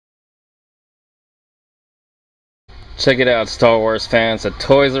Check it out, Star Wars fans. A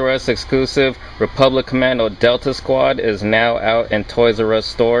Toys R Us exclusive Republic Commando Delta Squad is now out in Toys R Us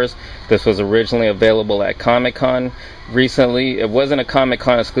stores. This was originally available at Comic-Con. Recently, it wasn't a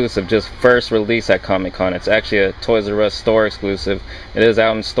Comic-Con exclusive, just first released at Comic-Con. It's actually a Toys R Us store exclusive. It is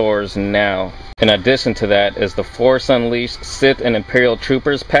out in stores now. In addition to that is the Force Unleashed Sith and Imperial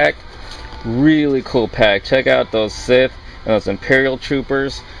Troopers pack. Really cool pack. Check out those Sith and those Imperial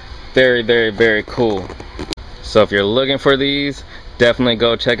Troopers. Very, very, very cool. So if you're looking for these, definitely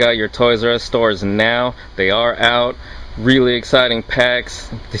go check out your Toys R Us stores now. They are out. Really exciting packs.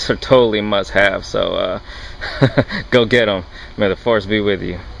 These are totally must-have. So go get them. May the Force be with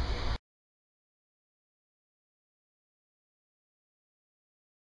you.